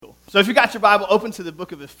So if you got your Bible, open to the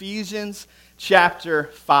book of Ephesians, chapter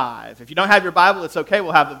 5. If you don't have your Bible, it's okay.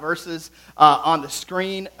 We'll have the verses on the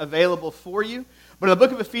screen available for you. But in the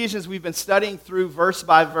book of Ephesians, we've been studying through verse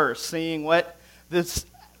by verse, seeing what this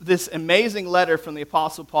amazing letter from the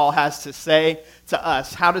Apostle Paul has to say to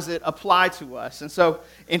us. How does it apply to us? And so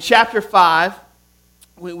in chapter 5,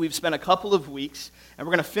 we've spent a couple of weeks, and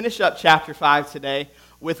we're going to finish up chapter 5 today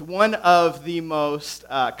with one of the most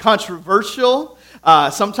controversial,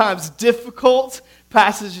 sometimes difficult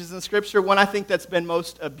passages in Scripture, one I think that's been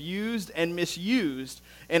most abused and misused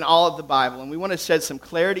in all of the Bible. And we want to shed some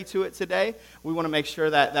clarity to it today. We want to make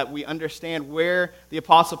sure that we understand where the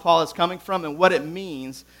Apostle Paul is coming from and what it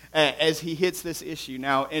means as he hits this issue.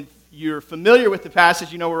 Now, if you're familiar with the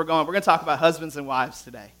passage, you know where we're going. We're going to talk about husbands and wives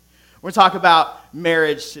today. We're going to talk about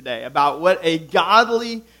marriage today, about what a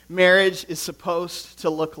godly marriage is supposed to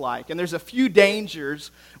look like. And there's a few dangers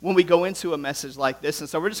when we go into a message like this, and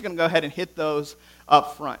so we're just going to go ahead and hit those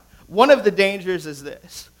up front. One of the dangers is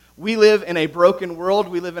this. We live in a broken world.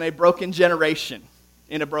 We live in a broken generation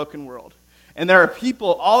in a broken world. And there are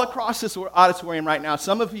people all across this auditorium right now,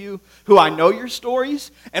 some of you who I know your stories,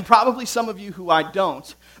 and probably some of you who I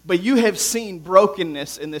don't, but you have seen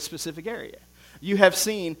brokenness in this specific area. You have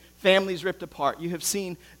seen families ripped apart. You have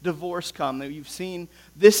seen divorce come. You've seen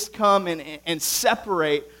this come and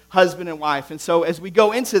separate husband and wife. And so as we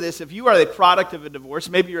go into this, if you are the product of a divorce,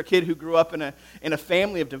 maybe you're a kid who grew up in a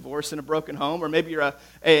family of divorce in a broken home, or maybe you're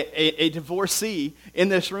a divorcee in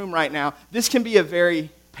this room right now, this can be a very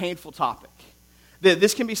painful topic.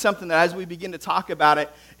 This can be something that as we begin to talk about it,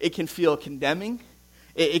 it can feel condemning.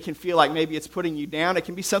 It can feel like maybe it's putting you down. It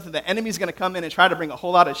can be something the enemy's going to come in and try to bring a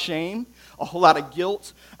whole lot of shame, a whole lot of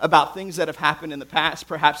guilt about things that have happened in the past,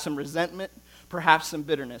 perhaps some resentment, perhaps some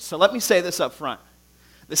bitterness. So let me say this up front.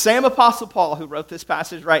 The same Apostle Paul who wrote this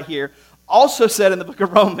passage right here also said in the book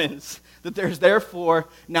of Romans that there's therefore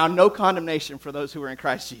now no condemnation for those who are in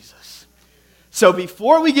Christ Jesus. So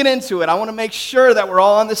before we get into it, I want to make sure that we're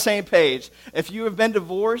all on the same page. If you have been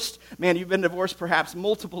divorced, man, you've been divorced perhaps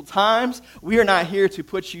multiple times. We are not here to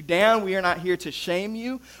put you down. We are not here to shame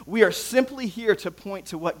you. We are simply here to point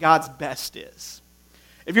to what God's best is.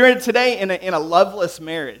 If you're today in a loveless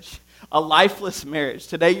marriage, a lifeless marriage,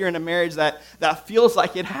 today you're in a marriage that feels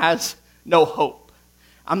like it has no hope.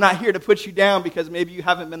 I'm not here to put you down because maybe you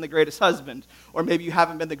haven't been the greatest husband or maybe you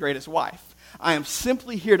haven't been the greatest wife. I am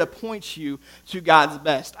simply here to point you to God's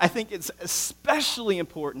best. I think it's especially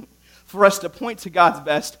important for us to point to God's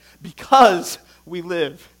best because we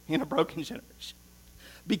live in a broken generation.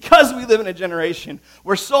 Because we live in a generation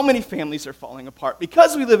where so many families are falling apart.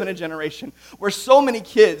 Because we live in a generation where so many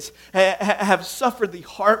kids have suffered the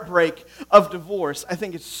heartbreak of divorce, I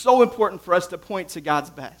think it's so important for us to point to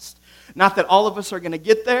God's best. Not that all of us are going to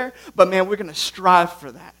get there, but man, we're going to strive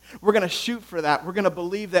for that. We're going to shoot for that. We're going to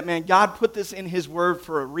believe that, man, God put this in His Word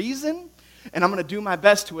for a reason, and I'm going to do my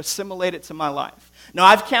best to assimilate it to my life. Now,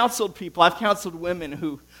 I've counseled people, I've counseled women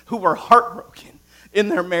who were heartbroken in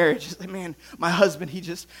their marriage. It's like, man, my husband,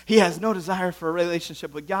 he has no desire for a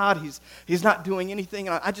relationship with God. He's not doing anything,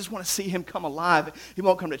 and I just want to see him come alive. He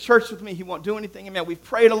won't come to church with me. He won't do anything. And man, we've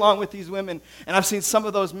prayed along with these women, and I've seen some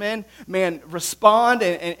of those men, man, respond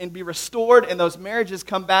and be restored, and those marriages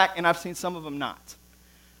come back, and I've seen some of them not.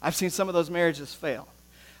 I've seen some of those marriages fail.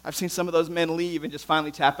 I've seen some of those men leave and just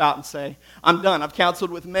finally tap out and say, I'm done. I've counseled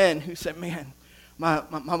with men who said, man, my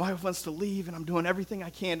wife wants to leave, and I'm doing everything I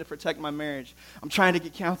can to protect my marriage. I'm trying to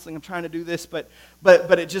get counseling. I'm trying to do this, but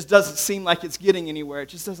it just doesn't seem like it's getting anywhere. It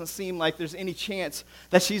just doesn't seem like there's any chance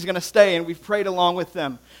that she's going to stay, and we've prayed along with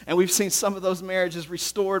them. And we've seen some of those marriages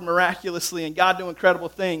restored miraculously and God do incredible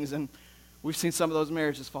things, and we've seen some of those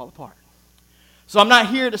marriages fall apart. So I'm not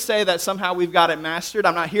here to say that somehow we've got it mastered.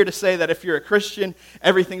 I'm not here to say that if you're a Christian,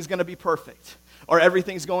 everything's going to be perfect or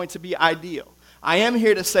everything's going to be ideal. I am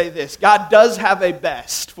here to say this. God does have a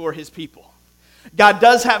best for His people. God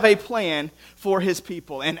does have a plan for His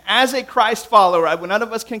people. And as a Christ follower, when none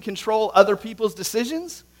of us can control other people's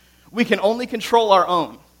decisions, we can only control our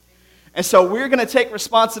own. And so we're going to take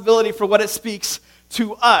responsibility for what it speaks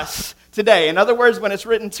to us today. In other words, when it's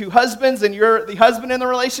written to husbands and you're the husband in the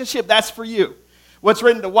relationship, that's for you. What's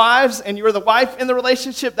written to wives and you're the wife in the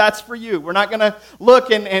relationship, that's for you. We're not going to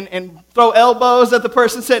look and throw elbows at the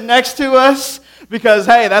person sitting next to us because,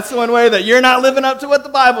 hey, that's the one way that you're not living up to what the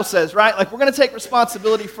Bible says, right? Like, we're going to take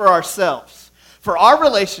responsibility for ourselves, for our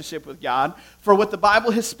relationship with God, for what the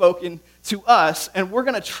Bible has spoken to us, and we're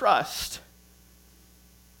going to trust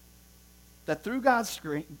that through God's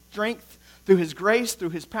strength, through His grace, through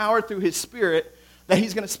His power, through His Spirit, that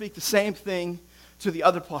He's going to speak the same thing to the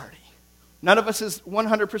other party. None of us is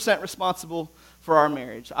 100% responsible for our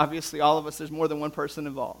marriage. Obviously, all of us, there's more than one person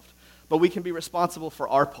involved. But we can be responsible for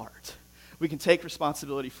our part. We can take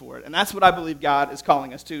responsibility for it. And that's what I believe God is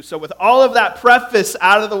calling us to. So with all of that preface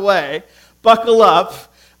out of the way, buckle up.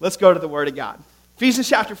 Let's go to the Word of God. Ephesians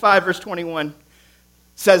chapter 5, verse 21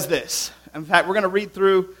 says this. In fact, we're going to read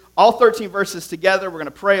through all 13 verses together. We're going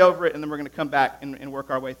to pray over it, and then we're going to come back and work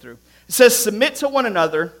our way through. It says, submit to one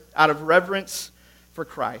another out of reverence for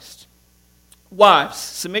Christ. Wives,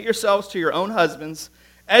 submit yourselves to your own husbands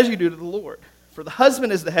as you do to the Lord. For the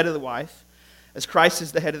husband is the head of the wife, as Christ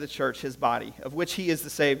is the head of the church, his body, of which he is the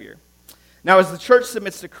Savior. Now as the church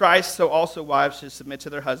submits to Christ, so also wives should submit to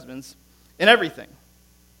their husbands in everything.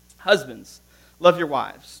 Husbands, love your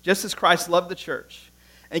wives, just as Christ loved the church,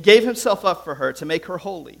 and gave himself up for her to make her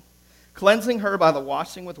holy, cleansing her by the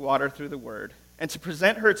washing with water through the word, and to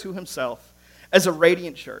present her to himself as a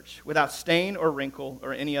radiant church, without stain or wrinkle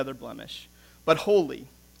or any other blemish, but holy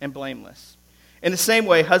and blameless. In the same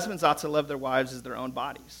way, husbands ought to love their wives as their own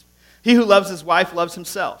bodies. He who loves his wife loves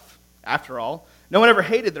himself. After all, no one ever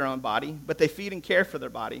hated their own body, but they feed and care for their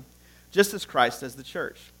body, just as Christ does the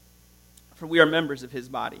church. For we are members of his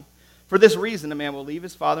body. For this reason, a man will leave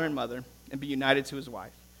his father and mother and be united to his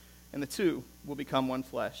wife, and the two will become one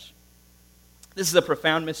flesh. This is a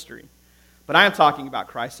profound mystery, but I am talking about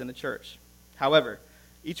Christ and the church. However,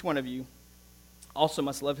 each one of you also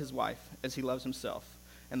must love his wife as he loves himself,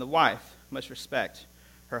 and the wife must respect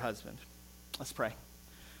her husband. Let's pray.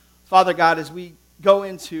 Father God, as we go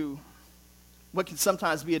into what can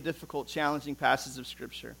sometimes be a difficult, challenging passage of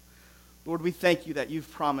Scripture, Lord, we thank you that you've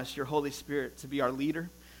promised your Holy Spirit to be our leader,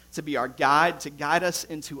 to be our guide, to guide us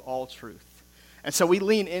into all truth. And so we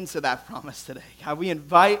lean into that promise today. God, we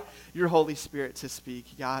invite your Holy Spirit to speak,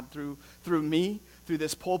 God, through me, through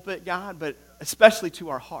this pulpit, God, but especially to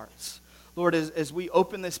our hearts. Lord, as we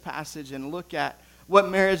open this passage and look at what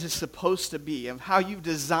marriage is supposed to be and how you've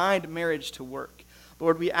designed marriage to work,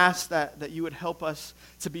 Lord, we ask that you would help us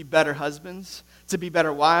to be better husbands, to be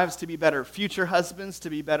better wives, to be better future husbands, to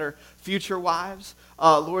be better future wives.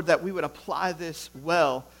 Lord, that we would apply this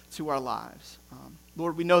well to our lives.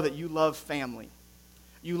 Lord, we know that you love family.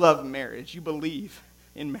 You love marriage. You believe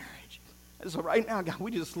in marriage. And so right now, God,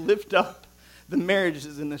 we just lift up the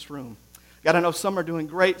marriages in this room. God, I know some are doing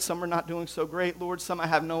great, some are not doing so great, Lord. Some I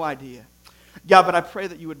have no idea. God, but I pray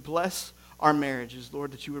that you would bless our marriages,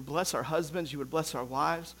 Lord, that you would bless our husbands, you would bless our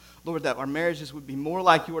wives. Lord, that our marriages would be more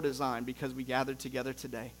like your design because we gathered together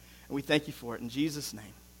today. And we thank you for it. In Jesus'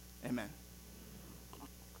 name, amen.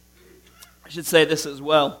 I should say this as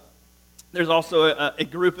well. There's also a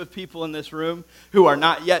group of people in this room who are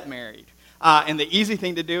not yet married. And the easy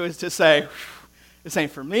thing to do is to say, this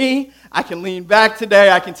ain't for me. I can lean back today.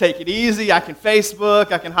 I can take it easy. I can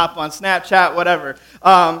Facebook. I can hop on Snapchat, whatever.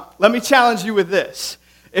 Let me challenge you with this.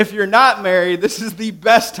 If you're not married, this is the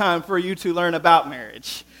best time for you to learn about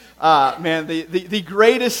marriage. Man, the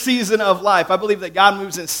greatest season of life. I believe that God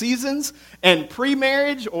moves in seasons, and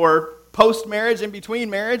pre-marriage or post-marriage, in between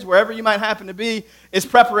marriage, wherever you might happen to be, is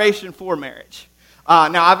preparation for marriage.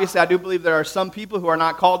 Now, obviously, I do believe there are some people who are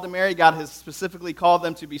not called to marry. God has specifically called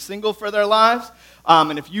them to be single for their lives.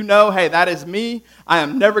 And if you know, hey, that is me, I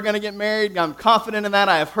am never going to get married, I'm confident in that,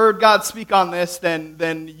 I have heard God speak on this,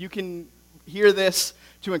 then you can hear this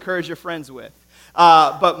to encourage your friends with.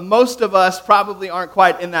 But most of us probably aren't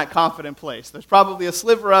quite in that confident place. There's probably a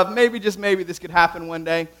sliver of maybe, just maybe, this could happen one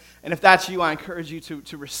day. And if that's you, I encourage you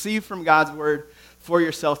to receive from God's word for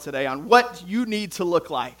yourself today on what you need to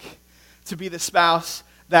look like to be the spouse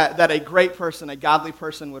that a great person, a godly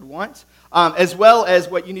person would want, as well as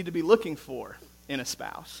what you need to be looking for in a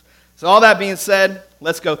spouse. So all that being said,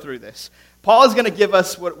 let's go through this. Paul is going to give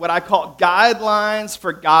us what I call guidelines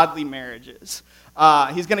for godly marriages.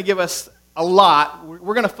 He's going to give us a lot.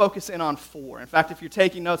 We're going to focus in on 4. In fact, if you're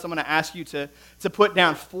taking notes, I'm going to ask you to put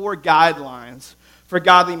down 4 guidelines for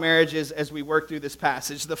godly marriages as we work through this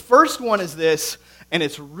passage. The first one is this, and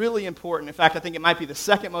it's really important. In fact, I think it might be the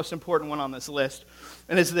second most important one on this list,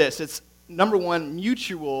 and it's this. It's, number 1,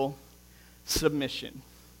 mutual submission.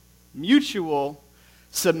 Mutual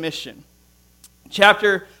submission.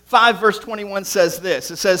 Chapter 5, verse 21 says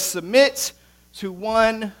this. It says, submit to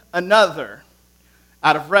one another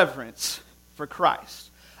out of reverence for Christ.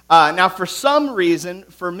 Now, for some reason,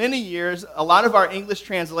 for many years, a lot of our English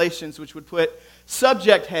translations, which would put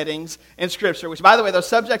subject headings in Scripture, which, by the way, those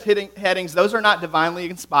subject headings, those are not divinely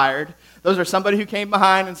inspired. Those are somebody who came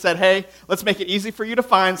behind and said, hey, let's make it easy for you to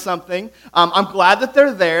find something. I'm glad that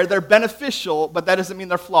they're there. They're beneficial, but that doesn't mean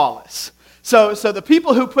they're flawless. So the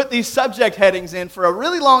people who put these subject headings in for a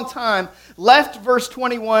really long time left verse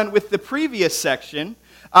 21 with the previous section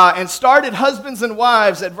and started husbands and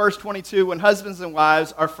wives at verse 22 when husbands and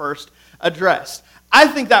wives are first addressed. I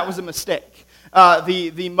think that was a mistake.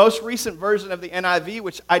 The most recent version of the NIV,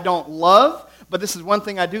 which I don't love, but this is one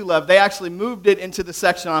thing I do love, they actually moved it into the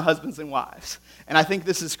section on husbands and wives. And I think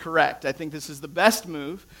this is correct. I think this is the best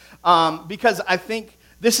move because I think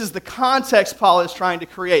this is the context Paul is trying to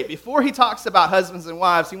create. Before he talks about husbands and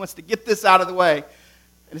wives, he wants to get this out of the way.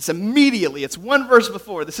 And it's immediately, it's one verse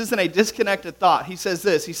before. This isn't a disconnected thought. He says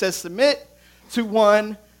this, he says, submit to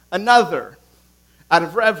one another out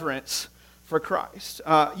of reverence for Christ.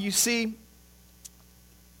 You see,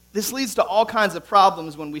 this leads to all kinds of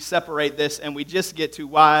problems when we separate this and we just get to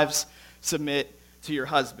wives, submit to your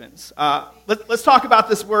husbands. Let's talk about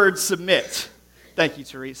this word submit. Thank you,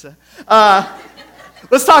 Teresa.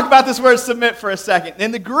 Let's talk about this word submit for a second.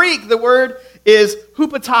 In the Greek, the word is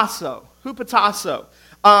hupotasso. Hupotasso.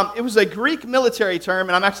 It was a Greek military term,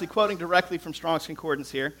 and I'm actually quoting directly from Strong's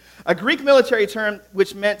Concordance here. A Greek military term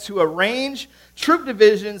which meant to arrange troop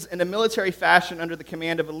divisions in a military fashion under the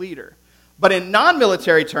command of a leader. But in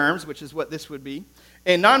non-military terms, which is what this would be,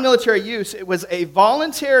 in non-military use, it was a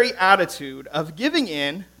voluntary attitude of giving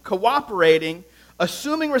in, cooperating,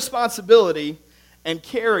 assuming responsibility, and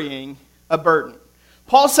carrying a burden.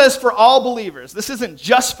 Paul says for all believers, this isn't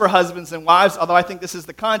just for husbands and wives, although I think this is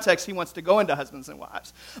the context he wants to go into husbands and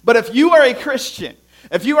wives. But if you are a Christian,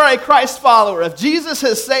 if you are a Christ follower, if Jesus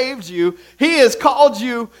has saved you, he has called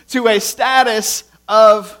you to a status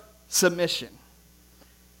of submission.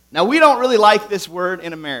 Now, we don't really like this word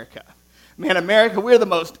in America. Man, America, we're the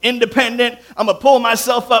most independent, I'm going to pull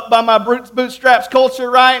myself up by my bootstraps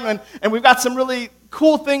culture, right? And we've got some really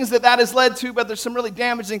cool things that has led to, but there's some really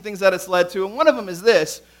damaging things that it's led to. And one of them is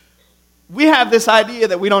this. We have this idea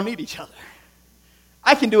that we don't need each other.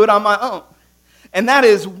 I can do it on my own. And that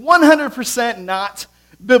is 100% not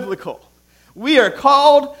biblical. We are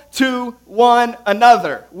called to one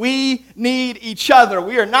another. We need each other.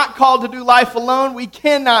 We are not called to do life alone. We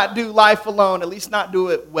cannot do life alone, at least not do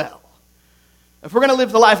it well. If we're going to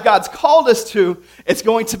live the life God's called us to, it's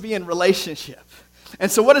going to be in relationship.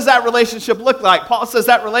 And so what does that relationship look like? Paul says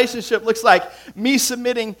that relationship looks like me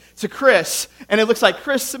submitting to Chris, and it looks like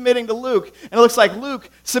Chris submitting to Luke, and it looks like Luke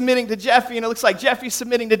submitting to Jeffy, and it looks like Jeffy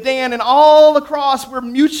submitting to Dan, and all across we're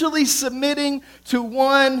mutually submitting to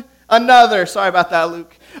one another. Sorry about that,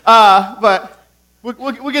 Luke. But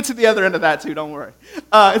we'll get to the other end of that too, don't worry.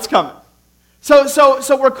 It's coming.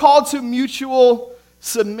 So we're called to mutual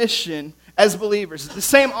submission as believers. The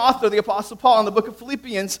same author, the Apostle Paul, in the book of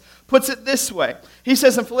Philippians, puts it this way. He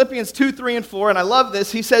says in Philippians 2, 3, and 4, and I love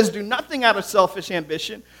this, he says, do nothing out of selfish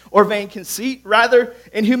ambition or vain conceit. Rather,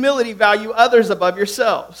 in humility, value others above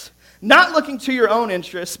yourselves, not looking to your own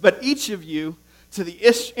interests, but each of you to the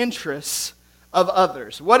interests of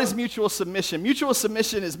others. What is mutual submission? Mutual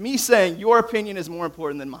submission is me saying your opinion is more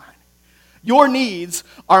important than mine. Your needs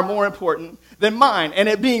are more important than mine. And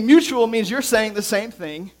it being mutual means you're saying the same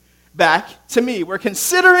thing back to me. We're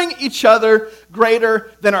considering each other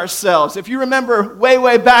greater than ourselves. If you remember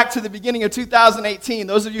way back to the beginning of 2018,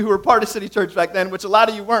 those of you who were part of City Church back then, which a lot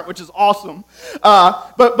of you weren't, which is awesome.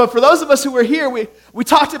 But for those of us who were here, we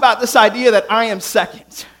talked about this idea that I am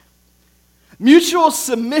second. Mutual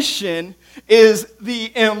submission is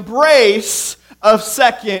the embrace of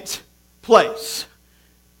second place.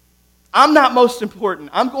 I'm not most important.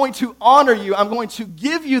 I'm going to honor you. I'm going to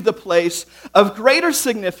give you the place of greater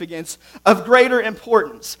significance, of greater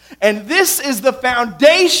importance. And this is the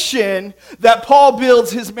foundation that Paul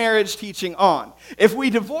builds his marriage teaching on. If we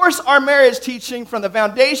divorce our marriage teaching from the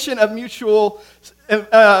foundation of mutual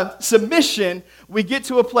submission, we get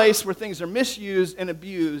to a place where things are misused and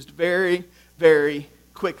abused very, very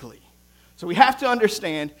quickly. So we have to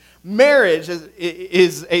understand marriage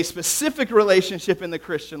is a specific relationship in the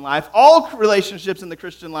Christian life. All relationships in the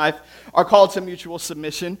Christian life are called to mutual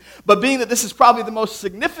submission. But being that this is probably the most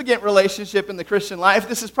significant relationship in the Christian life,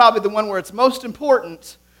 this is probably the one where it's most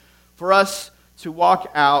important for us to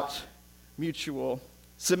walk out mutual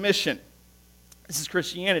submission. This is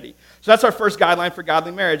Christianity. So that's our first guideline for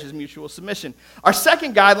godly marriage is mutual submission. Our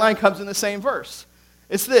second guideline comes in the same verse.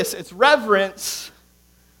 It's this. It's reverence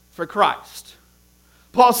for Christ.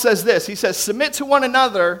 Paul says this. He says, submit to one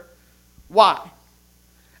another. Why?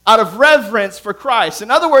 Out of reverence for Christ.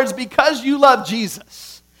 In other words, because you love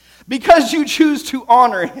Jesus, because you choose to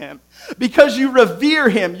honor him, because you revere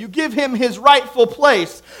him, you give him his rightful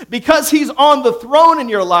place, because he's on the throne in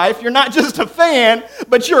your life, you're not just a fan,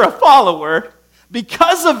 but you're a follower.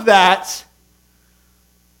 Because of that,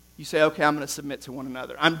 you say, okay, I'm going to submit to one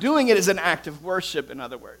another. I'm doing it as an act of worship, in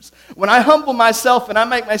other words. When I humble myself and I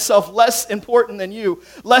make myself less important than you,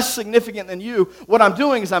 less significant than you, what I'm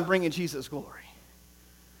doing is I'm bringing Jesus glory.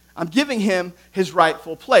 I'm giving him his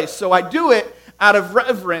rightful place. So I do it out of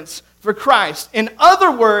reverence for Christ. In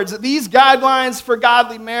other words, these guidelines for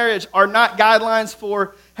godly marriage are not guidelines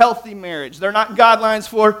for healthy marriage. They're not guidelines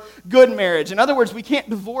for good marriage. In other words, we can't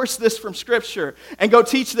divorce this from Scripture and go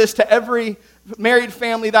teach this to every married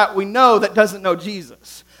family that we know that doesn't know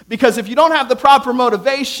Jesus. Because if you don't have the proper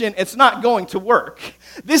motivation, it's not going to work.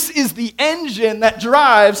 This is the engine that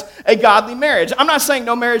drives a godly marriage. I'm not saying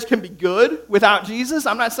no marriage can be good without Jesus.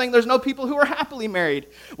 I'm not saying there's no people who are happily married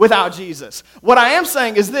without Jesus. What I am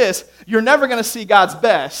saying is this: you're never going to see God's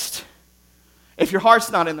best if your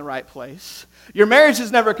heart's not in the right place. Your marriage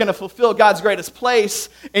is never going to fulfill God's greatest place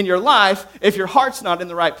in your life if your heart's not in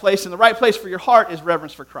the right place. And the right place for your heart is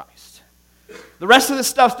reverence for Christ. The rest of this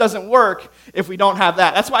stuff doesn't work if we don't have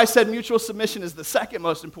that. That's why I said mutual submission is the second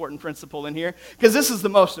most important principle in here, because this is the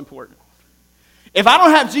most important. If I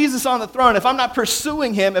don't have Jesus on the throne, if I'm not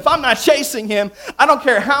pursuing him, if I'm not chasing him, I don't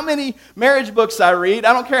care how many marriage books I read,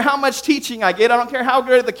 I don't care how much teaching I get, I don't care how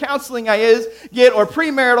good the counseling I get or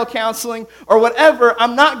premarital counseling or whatever,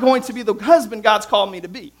 I'm not going to be the husband God's called me to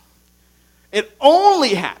be. It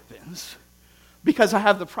only happens because I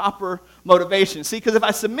have the proper motivation. See, because if I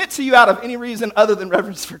submit to you out of any reason other than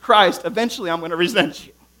reverence for Christ, eventually I'm going to resent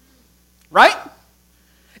you. Right?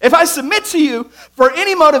 If I submit to you for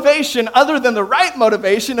any motivation other than the right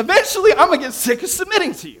motivation, eventually I'm going to get sick of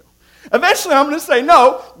submitting to you. Eventually I'm going to say,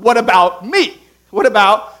 no, what about me? What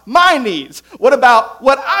about my needs? What about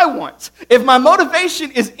what I want? If my motivation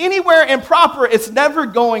is anywhere improper, it's never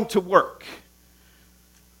going to work.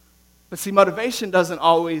 But see, motivation doesn't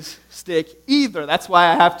always stick either. That's why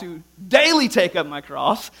I have to daily take up my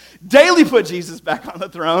cross, daily put Jesus back on the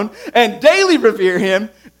throne, and daily revere him.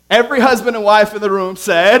 Every husband and wife in the room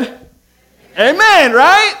said, amen,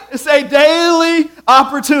 right? It's a daily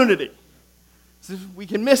opportunity. So we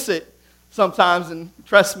can miss it sometimes, and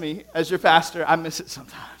trust me, as your pastor, I miss it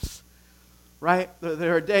sometimes, right?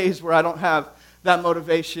 There are days where I don't have that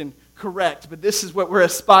motivation correct, but this is what we're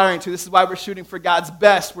aspiring to. This is why we're shooting for God's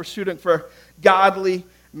best. We're shooting for godly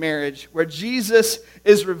marriage, where Jesus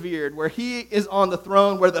is revered, where he is on the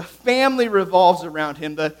throne, where the family revolves around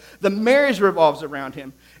him, the marriage revolves around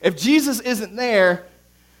him. If Jesus isn't there,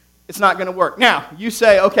 it's not going to work. Now, you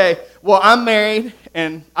say, okay, well, I'm married,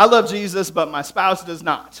 and I love Jesus, but my spouse does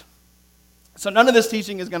not. So none of this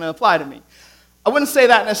teaching is going to apply to me. I wouldn't say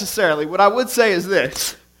that necessarily. What I would say is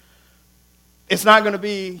this: it's not going to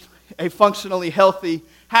be a functionally healthy,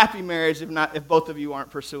 happy marriage if both of you aren't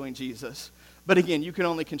pursuing Jesus. But again, you can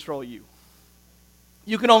only control you.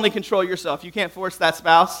 You can only control yourself. You can't force that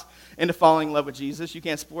spouse into falling in love with Jesus. You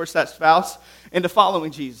can't force that spouse into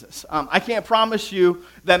following Jesus. I can't promise you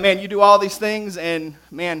that, man, you do all these things and,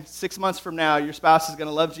 man, 6 months from now, your spouse is going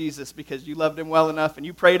to love Jesus because you loved him well enough and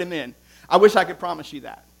you prayed him in. I wish I could promise you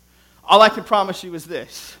that. All I can promise you is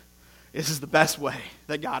this: this is the best way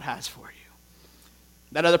that God has for you.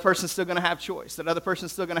 That other person's still going to have choice. That other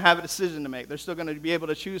person's still going to have a decision to make. They're still going to be able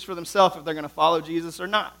to choose for themselves if they're going to follow Jesus or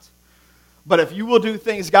not. But if you will do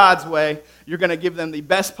things God's way, you're going to give them the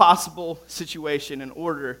best possible situation in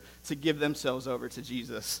order to give themselves over to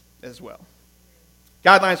Jesus as well.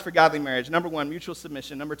 Guidelines for godly marriage. Number 1, mutual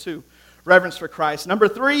submission. Number 2, reverence for Christ. Number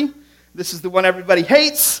 3, this is the one everybody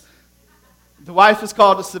hates. The wife is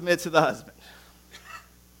called to submit to the husband.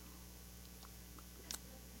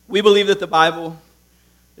 We believe that the Bible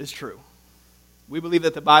is true. We believe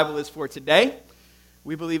that the Bible is for today.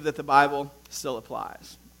 We believe that the Bible still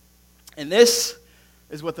applies. And this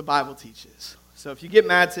is what the Bible teaches. So if you get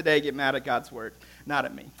mad today, get mad at God's word, not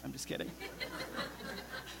at me. I'm just kidding.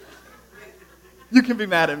 You can be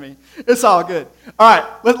mad at me. It's all good. All right,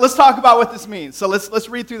 let's talk about what this means. So let's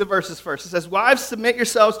read through the verses first. It says, "Wives, submit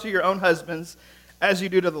yourselves to your own husbands as you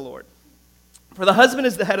do to the Lord. For the husband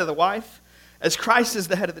is the head of the wife, as Christ is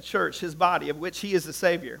the head of the church, his body, of which he is the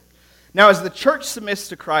Savior. Now as the church submits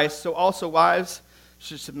to Christ, so also wives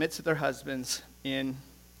should submit to their husbands in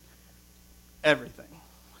everything."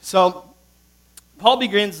 So Paul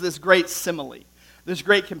begins this great simile, this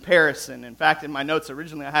great comparison. In fact, in my notes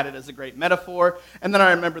originally I had it as a great metaphor, and then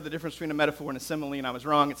I remembered the difference between a metaphor and a simile, and I was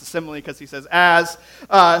wrong. It's a simile because he says as.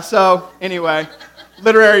 So anyway,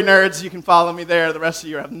 literary nerds, you can follow me there. The rest of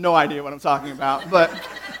you have no idea what I'm talking about, but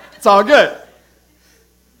it's all good.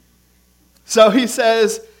 So he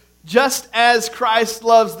says, just as Christ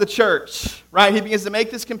loves the church, right? He begins to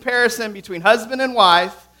make this comparison between husband and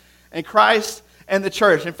wife, and Christ and the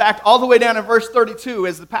church. In fact, all the way down in verse 32,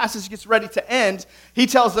 as the passage gets ready to end, he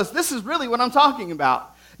tells us, this is really what I'm talking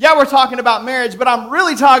about. Yeah, we're talking about marriage, but I'm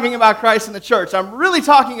really talking about Christ and the church. I'm really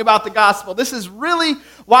talking about the gospel. This is really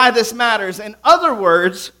why this matters. In other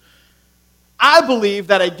words, I believe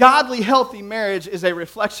that a godly, healthy marriage is a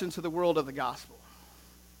reflection to the world of the gospel.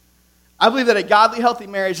 I believe that a godly, healthy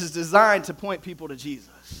marriage is designed to point people to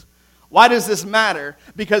Jesus. Why does this matter?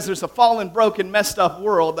 Because there's a fallen, broken, messed up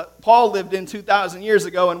world that Paul lived in 2,000 years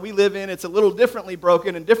ago, and we live in. It's a little differently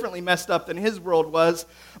broken and differently messed up than his world was,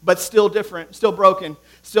 but still different, still broken,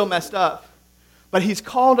 still messed up. But he's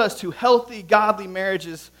called us to healthy, godly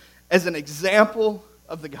marriages as an example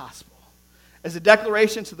of the gospel, as a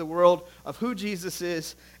declaration to the world of who Jesus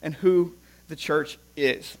is and who the church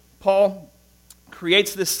is. Paul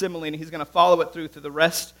creates this simile, and he's going to follow it through the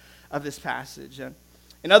rest of this passage.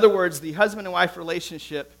 In other words, the husband and wife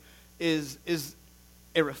relationship is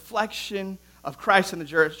a reflection of Christ and the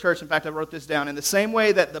church. In fact, I wrote this down. In the same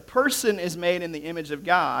way that the person is made in the image of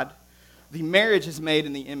God, the marriage is made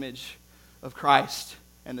in the image of Christ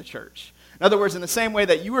and the church. In other words, in the same way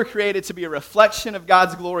that you were created to be a reflection of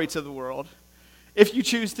God's glory to the world, if you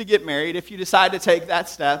choose to get married, if you decide to take that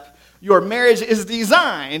step, your marriage is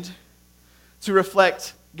designed to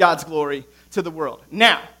reflect God's glory to the world.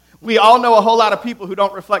 Now, we all know a whole lot of people who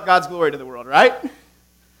don't reflect God's glory to the world, right?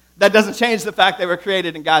 That doesn't change the fact they were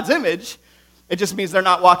created in God's image. It just means they're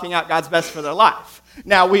not walking out God's best for their life.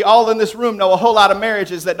 Now, we all in this room know a whole lot of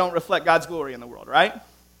marriages that don't reflect God's glory in the world, right?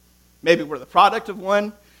 Maybe we're the product of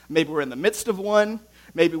one. Maybe we're in the midst of one.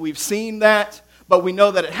 Maybe we've seen that, but we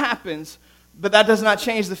know that it happens. But that does not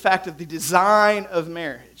change the fact that the design of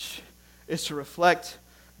marriage is to reflect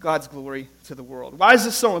God's glory to the world. Why is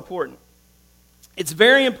this so important? It's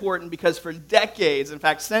very important because for decades, in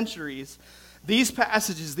fact centuries, these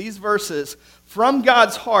passages, these verses from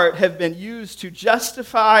God's heart have been used to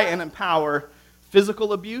justify and empower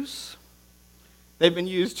physical abuse. They've been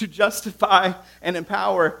used to justify and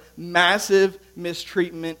empower massive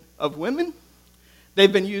mistreatment of women.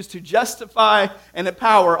 They've been used to justify and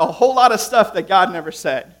empower a whole lot of stuff that God never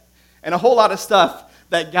said, and a whole lot of stuff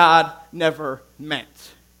that God never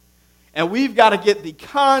meant. And we've got to get the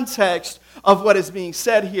context of what is being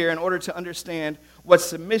said here in order to understand what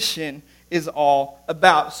submission is all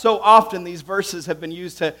about. So often these verses have been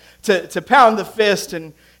used to pound the fist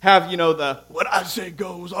and have, the what I say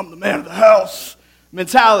goes, I'm the man of the house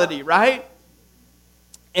mentality, right?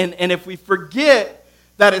 And if we forget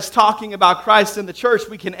that it's talking about Christ and the church,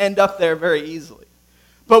 we can end up there very easily.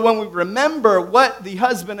 But when we remember what the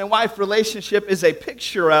husband and wife relationship is a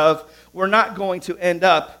picture of, we're not going to end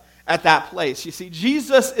up at that place. You see,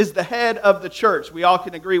 Jesus is the head of the church. We all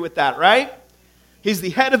can agree with that, right? He's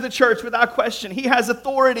the head of the church without question. He has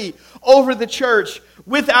authority over the church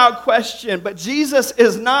without question. But Jesus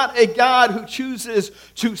is not a God who chooses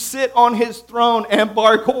to sit on his throne and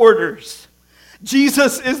bark orders.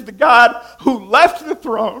 Jesus is the God who left the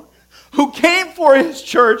throne, who came for his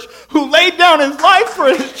church, who laid down his life for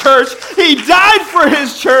his church. He died for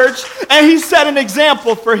his church, and he set an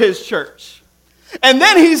example for his church. And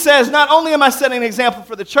then he says, not only am I setting an example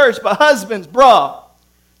for the church, but husbands,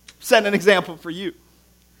 setting an example for you.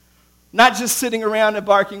 Not just sitting around and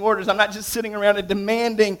barking orders. I'm not just sitting around and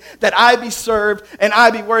demanding that I be served and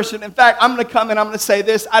I be worshipped. In fact, I'm going to come and I'm going to say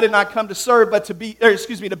this. I did not come to serve, to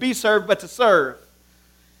be served, but to serve.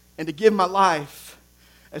 And to give my life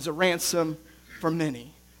as a ransom for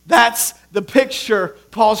many. That's the picture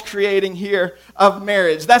Paul's creating here of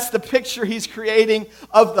marriage. That's the picture he's creating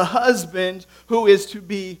of the husband who is to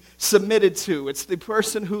be submitted to. It's the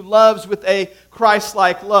person who loves with a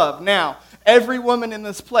Christ-like love. Now, every woman in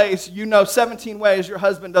this place, 17 ways your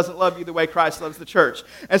husband doesn't love you the way Christ loves the church.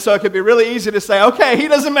 And so it could be really easy to say, okay, he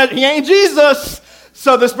ain't Jesus,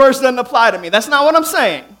 so this verse doesn't apply to me. That's not what I'm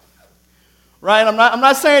saying. Right? I'm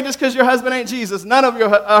not saying just because your husband ain't Jesus. None of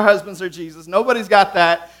our husbands are Jesus. Nobody's got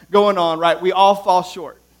that going on, right? We all fall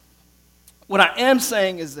short. What I am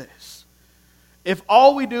saying is this. If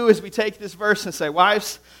all we do is we take this verse and say,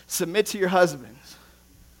 wives, submit to your husbands,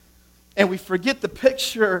 and we forget the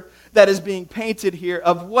picture that is being painted here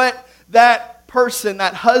of what that person,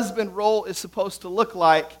 that husband role is supposed to look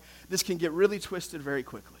like, this can get really twisted very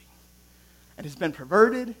quickly. And it's been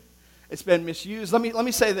perverted. It's been misused. Let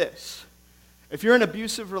me say this. If you're in an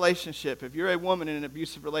abusive relationship, if you're a woman in an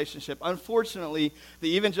abusive relationship, unfortunately,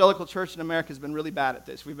 the evangelical church in America has been really bad at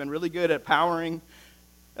this. We've been really good at powering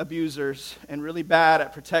abusers and really bad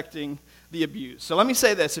at protecting the abused. So let me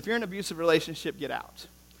say this. If you're in an abusive relationship, get out.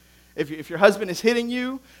 If your husband is hitting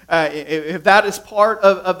you, if that is part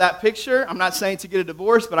of that picture, I'm not saying to get a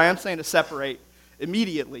divorce, but I am saying to separate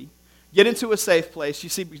immediately. Get into a safe place. You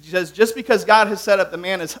see, just because God has set up the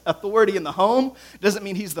man as authority in the home doesn't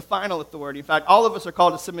mean he's the final authority. In fact, all of us are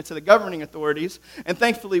called to submit to the governing authorities. And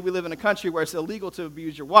thankfully, we live in a country where it's illegal to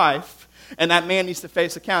abuse your wife, and that man needs to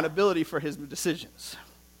face accountability for his decisions.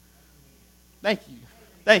 Thank you.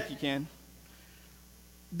 Thank you, Ken.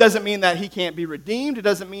 Doesn't mean that he can't be redeemed. It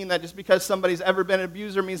doesn't mean that just because somebody's ever been an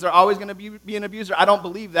abuser means they're always going to be an abuser. I don't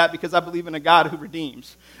believe that because I believe in a God who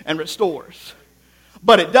redeems and restores.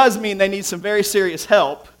 But it does mean they need some very serious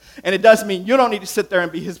help, and it does mean you don't need to sit there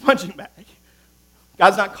and be his punching bag.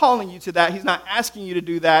 God's not calling you to that. He's not asking you to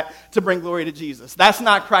do that to bring glory to Jesus. That's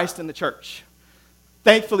not Christ in the church.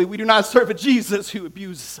 Thankfully, we do not serve a Jesus who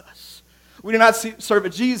abuses us. We do not serve a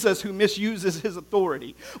Jesus who misuses his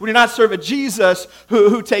authority. We do not serve a Jesus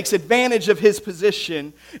who takes advantage of his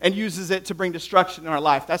position and uses it to bring destruction in our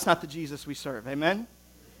life. That's not the Jesus we serve. Amen?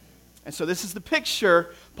 And so this is the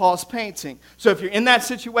picture Paul's painting. So if you're in that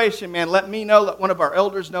situation, man, let me know, let one of our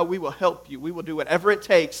elders know. We will help you. We will do whatever it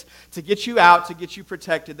takes to get you out, to get you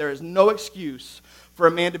protected. There is no excuse for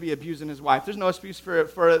a man to be abusing his wife. There's no excuse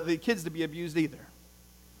for the kids to be abused either.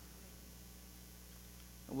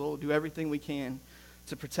 And we'll do everything we can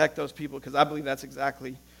to protect those people because I believe that's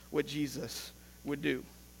exactly what Jesus would do.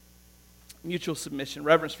 Mutual submission,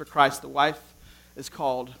 reverence for Christ. The wife is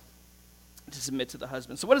called to submit to the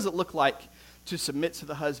husband. So what does it look like to submit to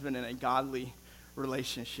the husband in a godly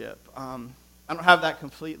relationship? I don't have that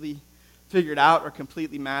completely figured out or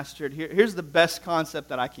completely mastered. Here's the best concept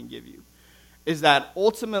that I can give you, is that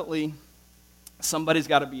ultimately somebody's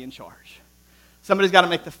got to be in charge. Somebody's got to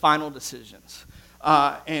make the final decisions.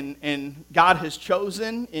 And God has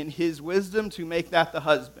chosen in his wisdom to make that the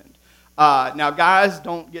husband. Now, guys,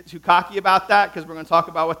 don't get too cocky about that because we're going to talk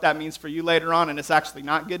about what that means for you later on, and it's actually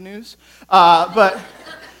not good news. But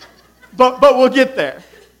we'll get there.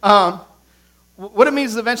 What it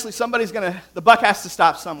means is eventually the buck has to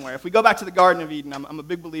stop somewhere. If we go back to the Garden of Eden, I'm a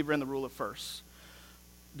big believer in the rule of firsts.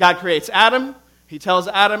 God creates Adam. He tells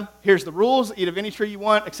Adam, here's the rules. Eat of any tree you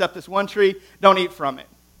want except this one tree. Don't eat from it.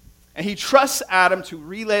 And he trusts Adam to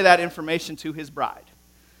relay that information to his bride,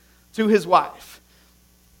 to his wife.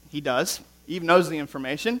 He does. Eve knows the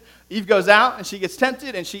information. Eve goes out and she gets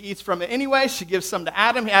tempted and she eats from it anyway. She gives some to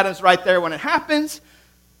Adam. Adam's right there when it happens.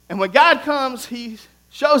 And when God comes, he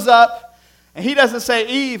shows up and he doesn't say,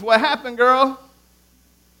 Eve, what happened, girl?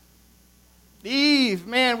 Eve,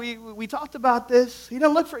 man, we talked about this. He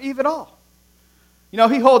doesn't look for Eve at all. You know,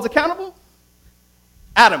 he holds accountable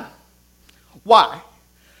Adam. Why?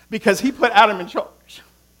 Because he put Adam in charge.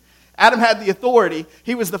 Adam had the authority.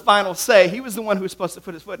 He was the final say. He was the one who was supposed to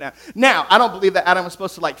put his foot down. Now, I don't believe that Adam was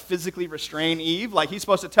supposed to physically restrain Eve. He's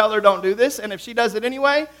supposed to tell her don't do this, and if she does it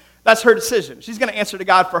anyway, that's her decision. She's going to answer to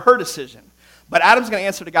God for her decision. But Adam's going to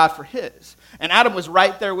answer to God for his. And Adam was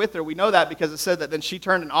right there with her. We know that because it said that then she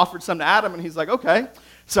turned and offered some to Adam, and he's like, okay.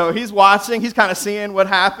 So he's watching. He's kind of seeing what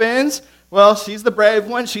happens. Well, she's the brave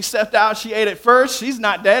one. She stepped out. She ate it first. She's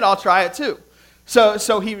not dead. I'll try it too.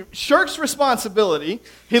 So he shirks responsibility.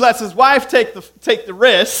 He lets his wife take the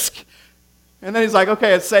risk. And then he's like,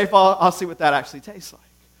 okay, it's safe. I'll see what that actually tastes like.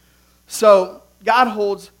 So God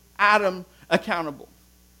holds Adam accountable.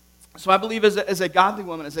 So I believe as a godly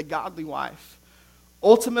woman, as a godly wife,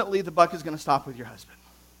 ultimately the buck is going to stop with your husband.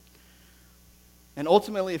 And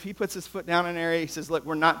ultimately, if he puts his foot down in an area, he says, look,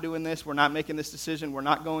 we're not doing this. We're not making this decision. We're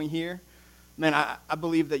not going here. Man, I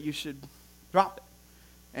believe that you should drop it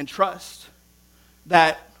and trust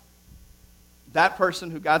that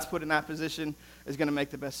person who God's put in that position is going to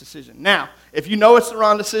make the best decision. Now, if you know it's the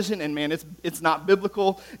wrong decision, and man, it's not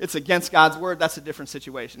biblical, it's against God's word, that's a different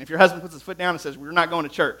situation. If your husband puts his foot down and says, we're not going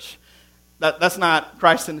to church, that's not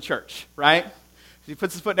Christ in the church, right? If he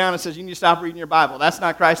puts his foot down and says, you need to stop reading your Bible, that's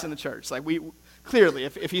not Christ in the church. Clearly,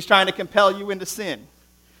 if he's trying to compel you into sin,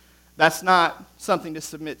 that's not something to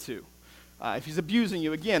submit to. If he's abusing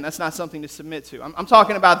you, again, that's not something to submit to. I'm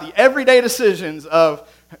talking about the everyday decisions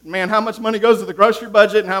of, man, how much money goes to the grocery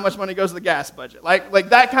budget and how much money goes to the gas budget. Like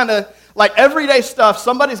that kind of, everyday stuff,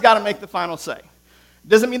 somebody's got to make the final say.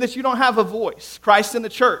 Doesn't mean that you don't have a voice. Christ in the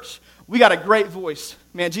church, we got a great voice.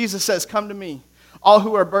 Man, Jesus says, come to me, all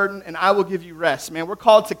who are burdened, and I will give you rest. Man, we're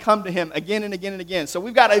called to come to him again and again and again. So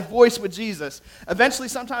we've got a voice with Jesus. Eventually,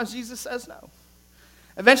 sometimes Jesus says no.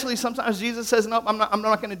 Eventually, sometimes Jesus says, nope, I'm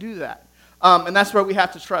not going to do that. And that's where we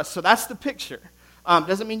have to trust. So that's the picture.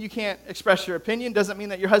 Doesn't mean you can't express your opinion. Doesn't mean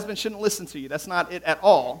that your husband shouldn't listen to you. That's not it at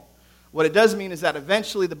all. What it does mean is that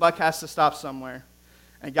eventually the buck has to stop somewhere.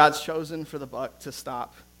 And God's chosen for the buck to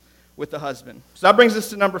stop with the husband. So that brings us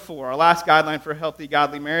to number 4. Our last guideline for a healthy,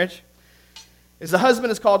 godly marriage is the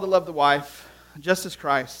husband is called to love the wife just as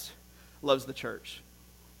Christ loves the church.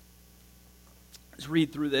 Let's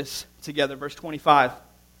read through this together. Verse 25.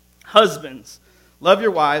 Husbands, love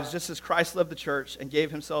your wives just as Christ loved the church and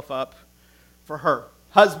gave himself up for her.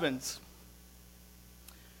 Husbands.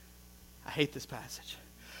 I hate this passage.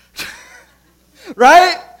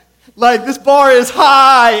 Right? Like, this bar is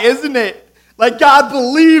high, isn't it? Like, God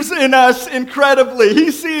believes in us incredibly.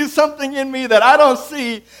 He sees something in me that I don't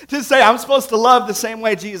see to say I'm supposed to love the same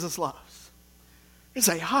way Jesus loves. It's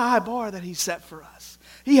a high bar that he set for us.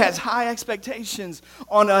 He has high expectations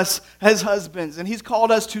on us as husbands, and he's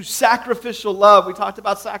called us to sacrificial love. We talked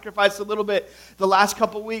about sacrifice a little bit the last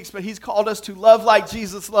couple weeks, but he's called us to love like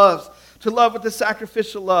Jesus loves, to love with the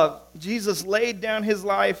sacrificial love. Jesus laid down his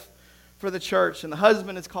life for the church, and the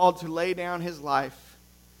husband is called to lay down his life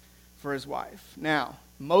for his wife. Now,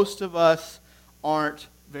 most of us aren't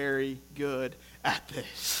very good at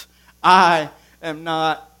this. I am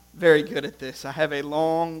not very good at this. I have a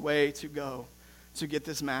long way to go to get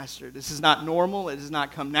this mastered. This is not normal. It does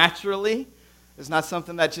not come naturally. It's not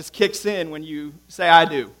something that just kicks in when you say, I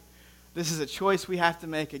do. This is a choice we have to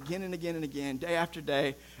make again and again and again, day after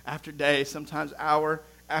day, sometimes hour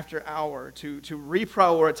after hour, to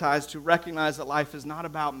reprioritize, to recognize that life is not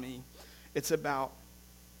about me. It's about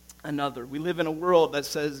another. We live in a world that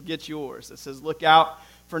says, get yours, that says, look out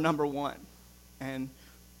for number one. And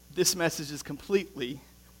this message is completely,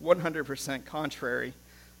 100% contrary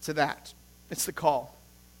to that. It's the call.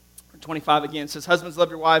 25 again says, husbands, love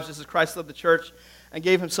your wives just as Christ loved the church and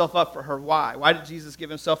gave himself up for her. Why? Why did Jesus give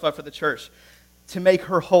himself up for the church? To make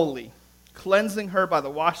her holy, cleansing her by the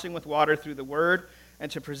washing with water through the word,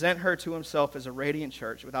 and to present her to himself as a radiant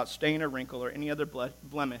church without stain or wrinkle or any other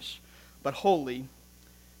blemish, but holy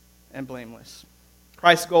and blameless.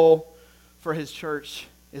 Christ's goal for his church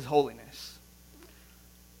is holiness.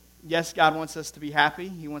 Yes, God wants us to be happy.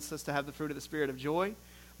 He wants us to have the fruit of the Spirit of joy.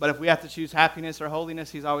 But if we have to choose happiness or holiness,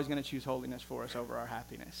 he's always going to choose holiness for us over our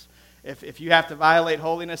happiness. If you have to violate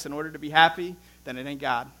holiness in order to be happy, then it ain't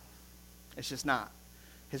God. It's just not.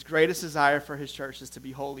 His greatest desire for his church is to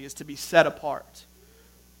be holy, is to be set apart.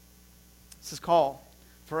 It's his call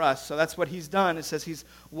for us. So that's what he's done. It says he's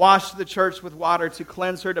washed the church with water to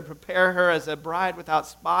cleanse her, to prepare her as a bride without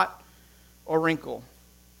spot or wrinkle.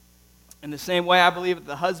 In the same way, I believe that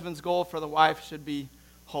the husband's goal for the wife should be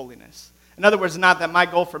holiness. In other words, not that my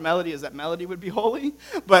goal for Melody is that Melody would be holy,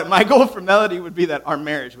 but my goal for Melody would be that our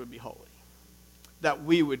marriage would be holy, that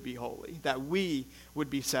we would be holy, that we would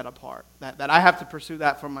be set apart, that I have to pursue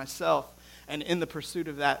that for myself, and in the pursuit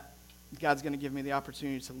of that, God's going to give me the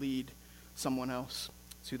opportunity to lead someone else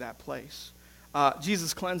to that place.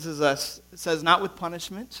 Jesus cleanses us, it says, not with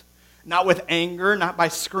punishment, not with anger, not by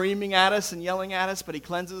screaming at us and yelling at us, but he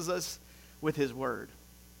cleanses us with his word.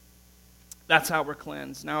 That's how we're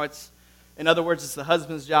cleansed. Now in other words, it's the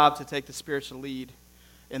husband's job to take the spiritual lead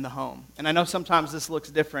in the home. And I know sometimes this looks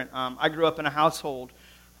different. I grew up in a household.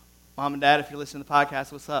 Mom and Dad, if you're listening to the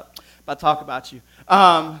podcast, what's up? About to talk about you.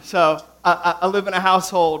 So I live in a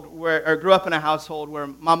household grew up in a household where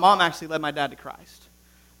my mom actually led my dad to Christ.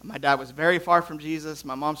 My dad was very far from Jesus.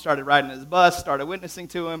 My mom started riding his bus, started witnessing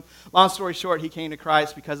to him. Long story short, he came to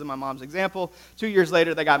Christ because of my mom's example. 2 years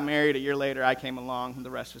later, they got married. A year later, I came along, and the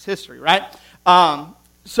rest was history, right?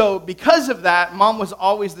 So because of that, Mom was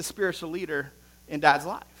always the spiritual leader in Dad's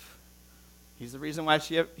life. She's the reason why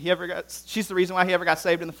he ever got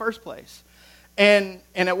saved in the first place. And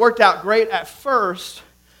it worked out great at first,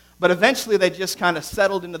 but eventually they just kind of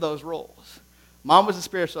settled into those roles. Mom was the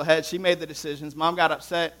spiritual head. She made the decisions. Mom got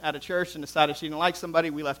upset at a church and decided she didn't like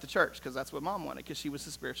somebody. We left the church because that's what Mom wanted, because she was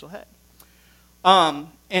the spiritual head.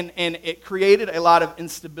 And it created a lot of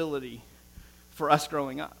instability for us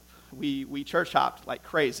growing up. We church hopped like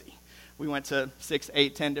crazy. We went to 6,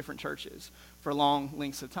 8, 10 different churches for long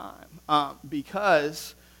lengths of time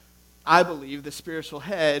because I believe the spiritual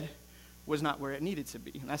head was not where it needed to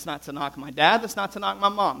be. And that's not to knock my dad. That's not to knock my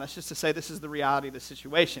mom. That's just to say this is the reality of the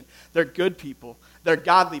situation. They're good people. They're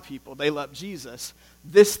godly people. They love Jesus.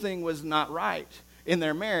 This thing was not right in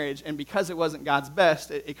their marriage, and because it wasn't God's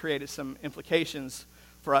best, it created some implications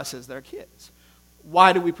for us as their kids.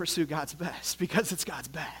 Why do we pursue God's best? Because it's God's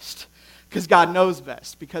best. Because God knows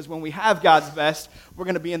best. Because when we have God's best, we're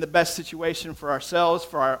going to be in the best situation for ourselves,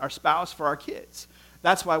 for our spouse, for our kids.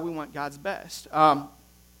 That's why we want God's best.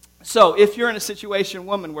 So if you're in a situation,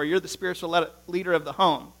 woman, where you're the spiritual leader of the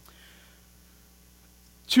home,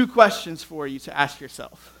 2 questions for you to ask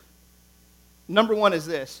yourself. Number 1 is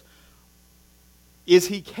this: is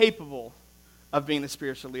he capable of being the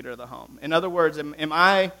spiritual leader of the home? In other words, am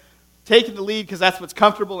I taking the lead because that's what's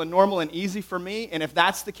comfortable and normal and easy for me? And if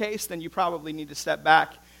that's the case, then you probably need to step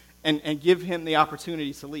back and give him the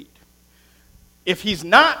opportunity to lead. If he's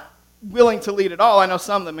not willing to lead at all. I know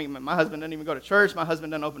some that, my husband didn't even go to church. My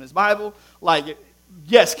husband didn't open his Bible.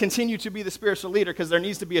 Yes, continue to be the spiritual leader because there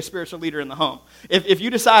needs to be a spiritual leader in the home. If you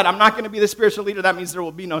decide I'm not going to be the spiritual leader, that means there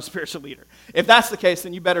will be no spiritual leader. If that's the case,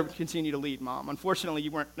 then you better continue to lead, Mom. Unfortunately, you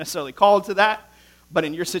weren't necessarily called to that, but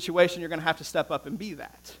in your situation, you're going to have to step up and be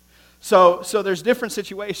that. So there's different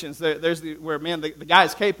situations. There's where, man, the guy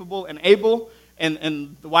is capable and able,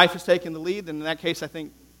 and the wife is taking the lead. And in that case, I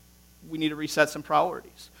think we need to reset some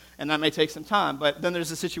priorities. And that may take some time. But then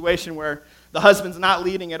there's a situation where the husband's not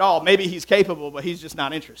leading at all. Maybe he's capable, but he's just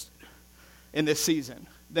not interested in this season.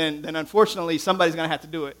 Then unfortunately, somebody's going to have to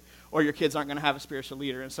do it, or your kids aren't going to have a spiritual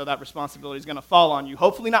leader. And so that responsibility is going to fall on you.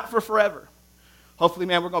 Hopefully not for forever. Hopefully,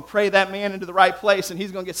 man, we're going to pray that man into the right place, and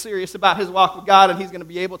he's going to get serious about his walk with God, and he's going to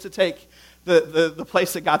be able to take the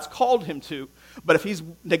place that God's called him to. But if he's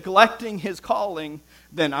neglecting his calling,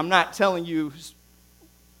 then I'm not telling you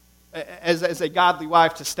as a godly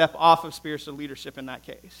wife to step off of spiritual leadership in that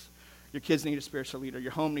case. Your kids need a spiritual leader.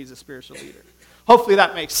 Your home needs a spiritual leader. Hopefully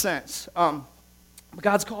that makes sense. But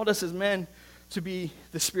God's called us as men to be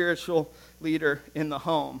the spiritual leader in the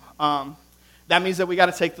home. That means that we got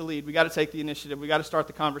to take the lead. We got to take the initiative. We got to start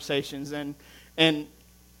the conversations. And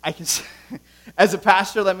I can, as a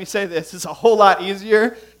pastor, let me say this: it's a whole lot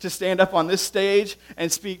easier to stand up on this stage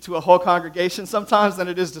and speak to a whole congregation sometimes than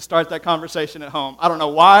it is to start that conversation at home. I don't know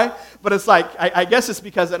why, but it's like I guess it's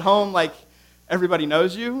because at home, like, everybody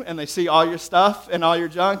knows you and they see all your stuff and all your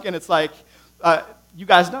junk, and it's like you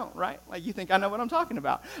guys don't, right? Like, you think I know what I'm talking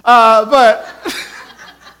about,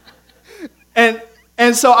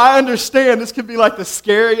 and so I understand this could be like the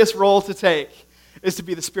scariest role to take, is to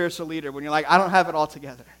be the spiritual leader when you're like, I don't have it all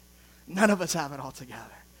together. None of us have it all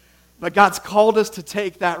together. But God's called us to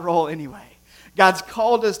take that role anyway. God's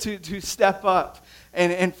called us to step up.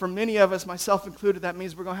 And for many of us, myself included, that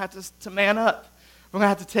means we're going to have to man up. We're going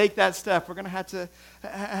to have to take that step. We're going to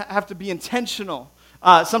have to be intentional.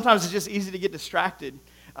 Sometimes it's just easy to get distracted.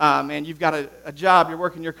 And you've got a job, you're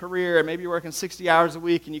working your career, and maybe you're working 60 hours a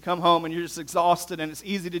week, and you come home and you're just exhausted, and it's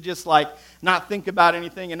easy to just not think about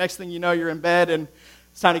anything, and next thing you know, you're in bed, and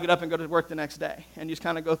it's time to get up and go to work the next day. And you just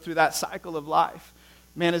kind of go through that cycle of life.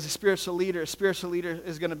 Man, as a spiritual leader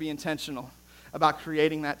is going to be intentional about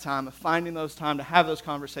creating that time, of finding those time to have those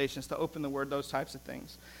conversations, to open the Word, those types of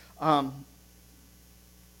things.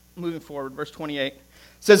 Moving forward, verse 28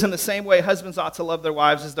 says, in the same way, husbands ought to love their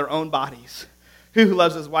wives as their own bodies. Who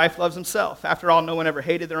loves his wife loves himself. After all, no one ever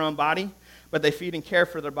hated their own body, but they feed and care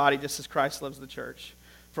for their body just as Christ loves the church.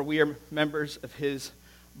 For we are members of his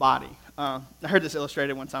body. I heard this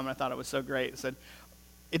illustrated one time, and I thought it was so great. It said,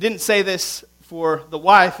 it didn't say this for the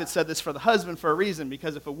wife, it said this for the husband for a reason.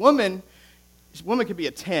 Because if a woman could be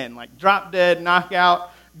a 10, like drop dead,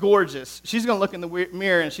 knockout, gorgeous. She's going to look in the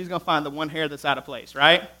mirror, and she's going to find the one hair that's out of place,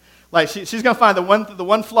 right? Like, she's going to find the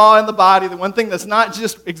one flaw in the body, the one thing that's not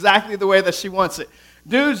just exactly the way that she wants it.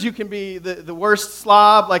 Dudes, you can be the worst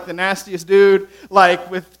slob, like the nastiest dude, like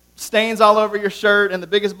with stains all over your shirt and the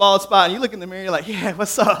biggest bald spot, and you look in the mirror, you're like, yeah,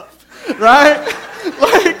 what's up, right?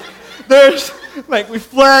 We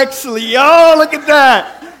flex, oh, look at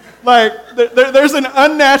that. Like, there's an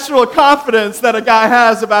unnatural confidence that a guy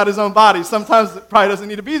has about his own body. Sometimes it probably doesn't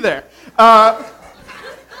need to be there. But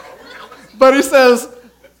he says,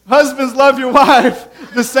 husbands, love your wife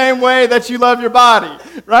the same way that you love your body,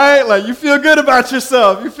 right? Like, you feel good about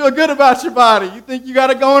yourself. You feel good about your body. You think you got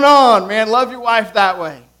it going on, man. Love your wife that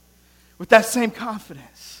way, with that same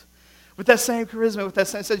confidence, with that same charisma, with that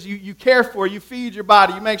same sense. You care for, you feed your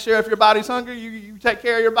body. You make sure if your body's hungry, you take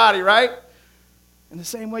care of your body, right? In the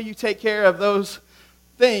same way you take care of those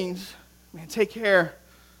things, man, take care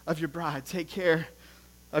of your bride. Take care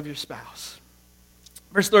of your spouse.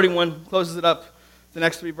 Verse 31 closes it up. The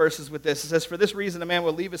next 3 verses with this. It says, for this reason a man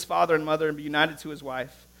will leave his father and mother and be united to his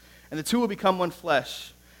wife, and the two will become one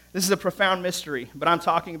flesh. This is a profound mystery, but I'm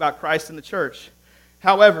talking about Christ and the church.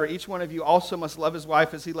 However, each one of you also must love his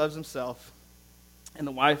wife as he loves himself, and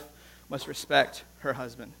the wife must respect her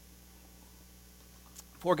husband.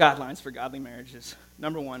 4 guidelines for godly marriages.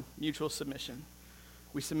 Number 1, mutual submission.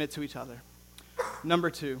 We submit to each other. Number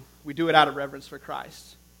 2, we do it out of reverence for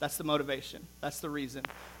Christ. That's the motivation. That's the reason.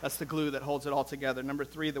 That's the glue that holds it all together. Number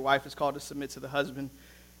 3, the wife is called to submit to the husband.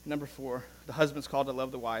 Number 4, the husband's called to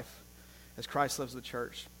love the wife as Christ loves the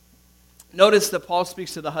church. Notice that Paul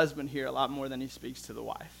speaks to the husband here a lot more than he speaks to the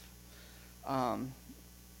wife.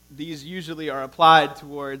 These usually are applied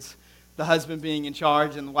towards the husband being in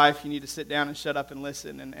charge and the wife, you need to sit down and shut up and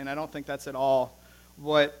listen. And I don't think that's at all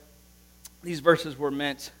what these verses were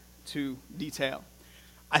meant to detail.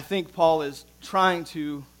 I think Paul is trying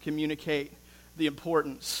to communicate the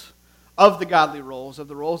importance of the godly roles, of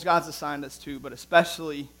the roles God's assigned us to, but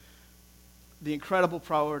especially the incredible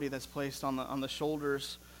priority that's placed on the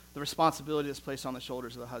shoulders, the responsibility that's placed on the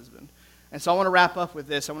shoulders of the husband. And so I want to wrap up with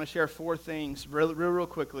this. I want to share 4 things real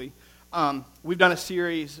quickly. We've done a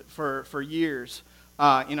series for years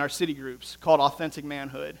in our city groups called Authentic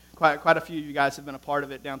Manhood. Quite a few of you guys have been a part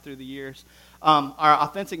of it down through the years. Our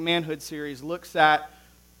Authentic Manhood series looks at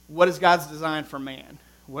what is God's design for man.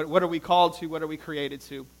 What are we called to? What are we created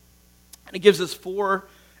to? And it gives us 4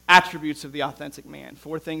 attributes of the authentic man,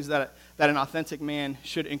 4 things that an authentic man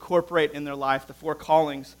should incorporate in their life, the 4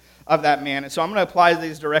 callings of that man. And so I'm going to apply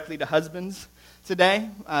these directly to husbands today.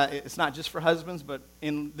 It's not just for husbands, but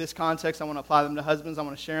in this context, I want to apply them to husbands. I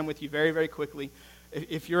want to share them with you very, very quickly.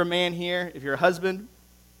 If you're a man here, if you're a husband,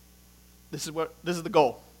 this is the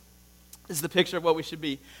goal. This is the picture of what we should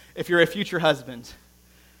be. If you're a future husband,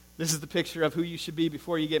 this is the picture of who you should be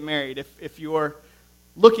before you get married. If you're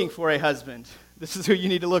looking for a husband, this is who you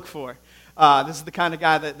need to look for. This is the kind of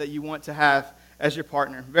guy that you want to have as your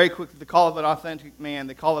partner. Very quickly, the call of an authentic man,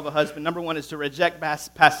 the call of a husband. Number 1 is to reject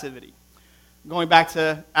passivity. Going back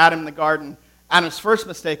to Adam in the garden, Adam's first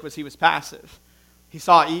mistake was he was passive. He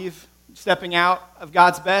saw Eve stepping out of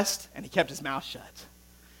God's best, and he kept his mouth shut.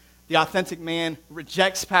 The authentic man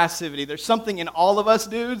rejects passivity. There's something in all of us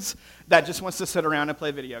dudes that just wants to sit around and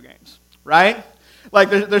play video games, right? Like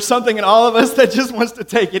there's something in all of us that just wants to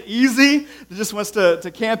take it easy, that just wants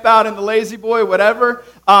to camp out in the lazy boy, whatever.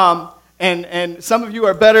 And some of you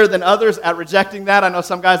are better than others at rejecting that. I know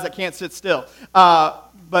some guys that can't sit still.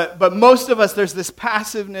 But most of us, there's this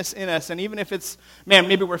passiveness in us. And even if it's,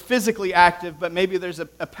 maybe we're physically active, but maybe there's a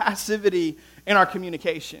passivity in our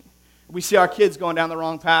communication. We see our kids going down the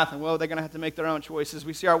wrong path, and, well, they're going to have to make their own choices.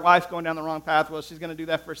 We see our wife going down the wrong path. Well, she's going to do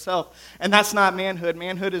that for herself. And that's not manhood.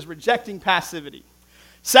 Manhood is rejecting passivity.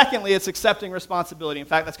 Secondly, it's accepting responsibility. In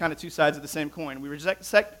fact, that's kind of 2 sides of the same coin. We reject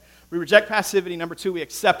passivity. Number 2, we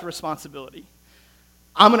accept responsibility.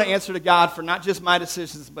 I'm going to answer to God for not just my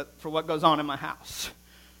decisions, but for what goes on in my house.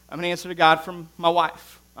 I'm going to answer to God for my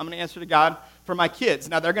wife. I'm going to answer to God for my kids.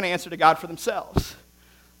 Now, they're going to answer to God for themselves.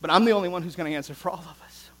 But I'm the only one who's going to answer for all of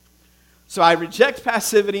us. So I reject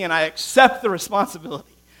passivity and I accept the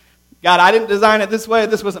responsibility. God, I didn't design it this way.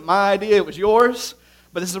 This wasn't my idea. It was yours.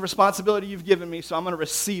 But this is a responsibility you've given me, so I'm going to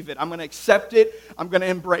receive it. I'm going to accept it. I'm going to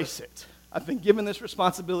embrace it. I've been given this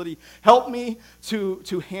responsibility. Help me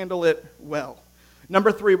to handle it well.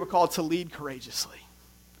 Number 3, we're called to lead courageously.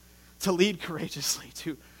 To lead courageously,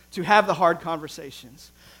 to have the hard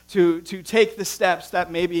conversations, to take the steps that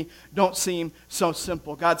maybe don't seem so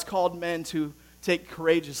simple. God's called men to take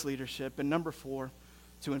courageous leadership. And number 4,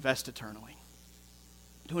 to invest eternally.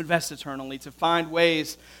 To invest eternally, to find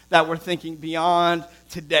ways that we're thinking beyond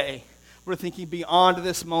today. We're thinking beyond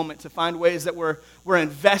this moment, to find ways that we're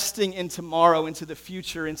investing in tomorrow, into the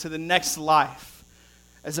future, into the next life.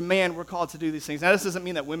 As a man, we're called to do these things. Now, this doesn't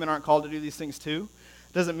mean that women aren't called to do these things too.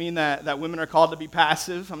 It doesn't mean that women are called to be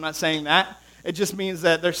passive. I'm not saying that. It just means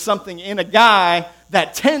that there's something in a guy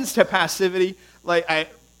that tends to passivity. Like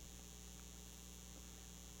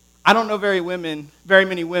I don't know very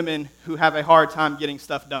many women who have a hard time getting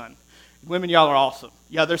stuff done. Women, y'all are awesome.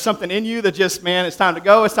 Yeah, there's something in you that just, it's time to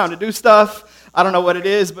go. It's time to do stuff. I don't know what it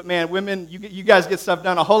is, but women, you guys get stuff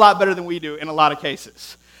done a whole lot better than we do in a lot of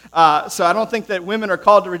cases. So I don't think that women are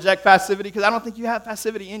called to reject passivity because I don't think you have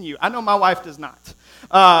passivity in you. I know my wife does not.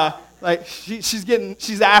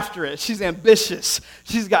 She's after it. She's ambitious.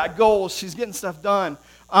 She's got goals. She's getting stuff done.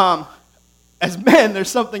 As men,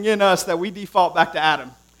 there's something in us that we default back to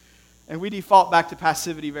Adam. And we default back to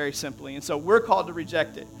passivity very simply. And so we're called to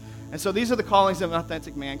reject it. And so these are the callings of an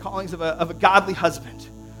authentic man, callings of a godly husband,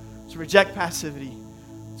 to reject passivity,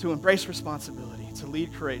 to embrace responsibility, to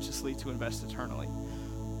lead courageously, to invest eternally.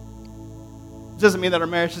 It doesn't mean that our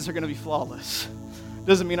marriages are going to be flawless. It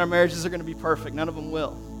doesn't mean our marriages are going to be perfect. None of them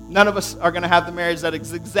will. None of us are going to have the marriage that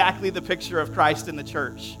is exactly the picture of Christ in the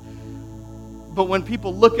church. But when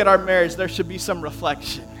people look at our marriage, there should be some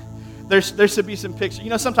reflection. There should be some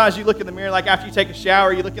picture. Sometimes you look in the mirror, like after you take a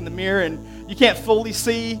shower, you look in the mirror and you can't fully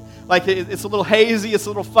see. Like it's a little hazy, it's a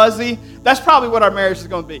little fuzzy. That's probably what our marriage is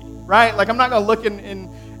going to be, right? Like I'm not going to look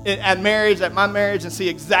at my marriage and see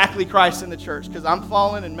exactly Christ in the church because I'm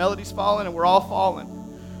fallen and Melody's fallen and we're all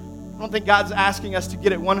fallen. I don't think God's asking us to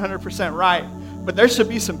get it 100% right, but there should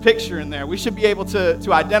be some picture in there. We should be able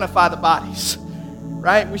to identify the bodies.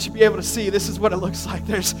 Right? We should be able to see this is what it looks like.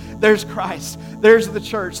 There's Christ. There's the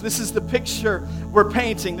church. This is the picture we're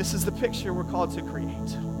painting. This is the picture we're called to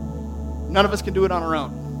create. None of us can do it on our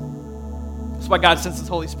own. That's why God sends His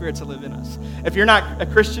Holy Spirit to live in us. If you're not a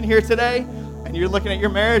Christian here today, and you're looking at your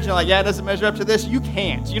marriage and you're like, yeah, it doesn't measure up to this, you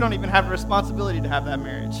can't. You don't even have a responsibility to have that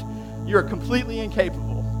marriage. You're completely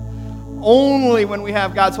incapable. Only when we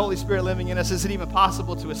have God's Holy Spirit living in us is it even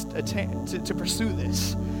possible to pursue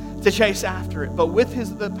this, to chase after it. But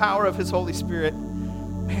with the power of his Holy Spirit,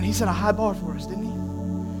 man, he set a high bar for us, didn't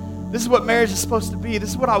he? This is what marriage is supposed to be.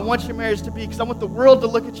 This is what I want your marriage to be, because I want the world to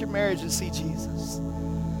look at your marriage and see Jesus.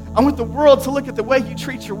 I want the world to look at the way you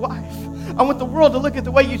treat your wife. I want the world to look at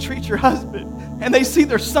the way you treat your husband, and they see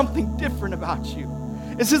there's something different about you.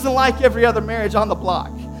 This isn't like every other marriage on the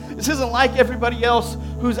block. This isn't like everybody else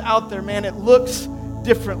who's out there, man. It looks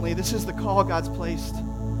differently. This is the call God's placed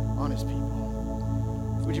on his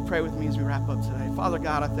people. Would you pray with me as we wrap up today? Father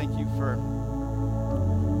God, I thank you for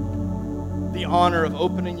the honor of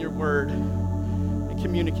opening your word and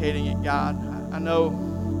communicating it, God. I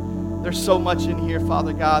know there's so much in here,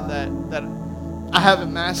 Father God, that I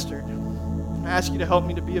haven't mastered. I ask you to help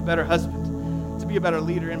me to be a better husband, to be a better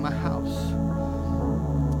leader in my house.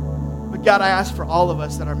 But God, I ask for all of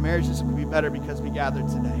us that our marriages would be better because we gathered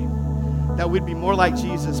today, that we'd be more like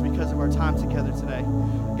Jesus because of our time together today.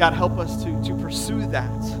 God, help us to pursue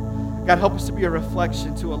that. God, help us to be a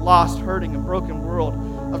reflection to a lost, hurting, and broken world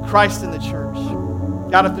of Christ in the church.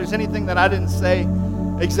 God, if there's anything that I didn't say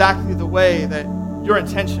exactly the way that your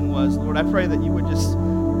intention was, Lord, I pray that you would just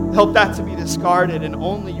help that to be discarded and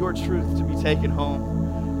only your truth to be taken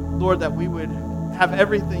home. Lord, that we would have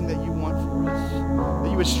everything that you want for us, that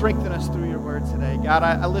you would strengthen us through your word today. God,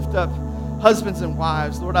 I lift up husbands and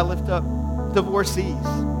wives. Lord, I lift up divorcees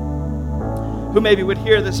who maybe would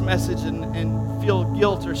hear this message and feel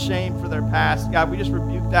guilt or shame for their past. God, we just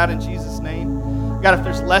rebuke that in Jesus' name. God, if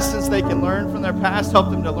there's lessons they can learn from their past,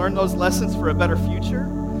 help them to learn those lessons for a better future.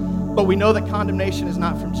 But we know that condemnation is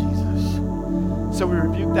not from Jesus. So we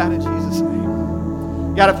rebuke that in Jesus'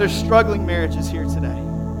 name. God, if there's struggling marriages here today,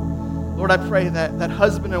 Lord, I pray that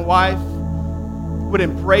husband and wife would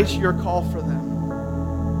embrace your call for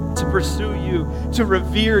them, to pursue you, to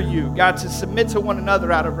revere you, God, to submit to one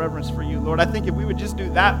another out of reverence for you. Lord, I think if we would just do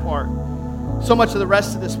that part, so much of the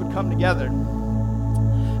rest of this would come together.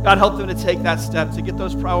 God, help them to take that step, to get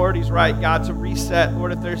those priorities right, God, to reset.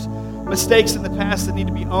 Lord, if there's mistakes in the past that need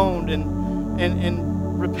to be owned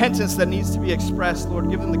and repentance that needs to be expressed, Lord,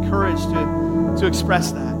 give them the courage to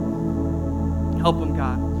express that. Help them,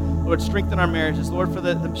 God. Lord, strengthen our marriages. Lord, for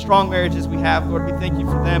the strong marriages we have, Lord, we thank you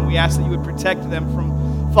for them. We ask that you would protect them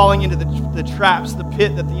from falling into the traps, the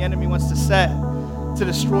pit that the enemy wants to set to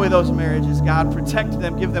destroy those marriages. God, protect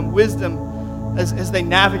them. Give them wisdom as they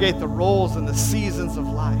navigate the roles and the seasons of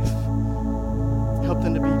life. Help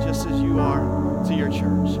them to be just as you are to your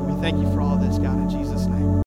church. We thank you for all this, God, in Jesus' name.